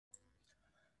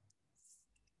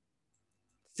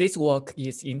This work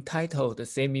is entitled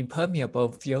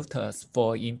Semi-permeable filters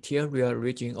for interior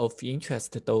region of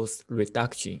interest dose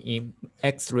reduction in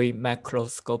X-ray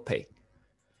microscopy.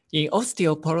 In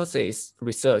osteoporosis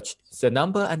research, the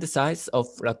number and size of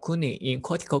lacunae in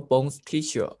cortical bone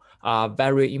tissue are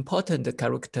very important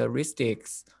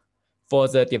characteristics for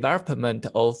the development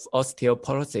of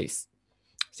osteoporosis.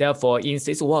 Therefore, in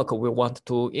this work, we want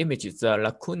to image the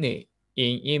lacunae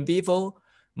in vivo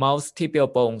mouse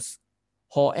tibial bones.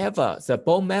 However, the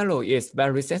bone marrow is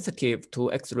very sensitive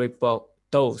to X-ray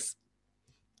dose.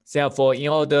 Therefore, in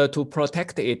order to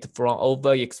protect it from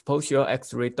overexposure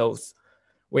X-ray dose,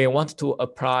 we want to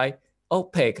apply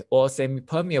opaque or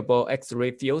semi-permeable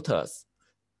X-ray filters.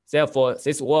 Therefore,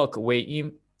 this work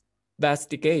will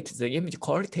investigate the image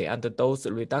quality and dose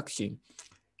reduction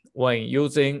when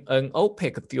using an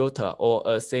opaque filter or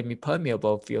a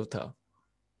semi-permeable filter.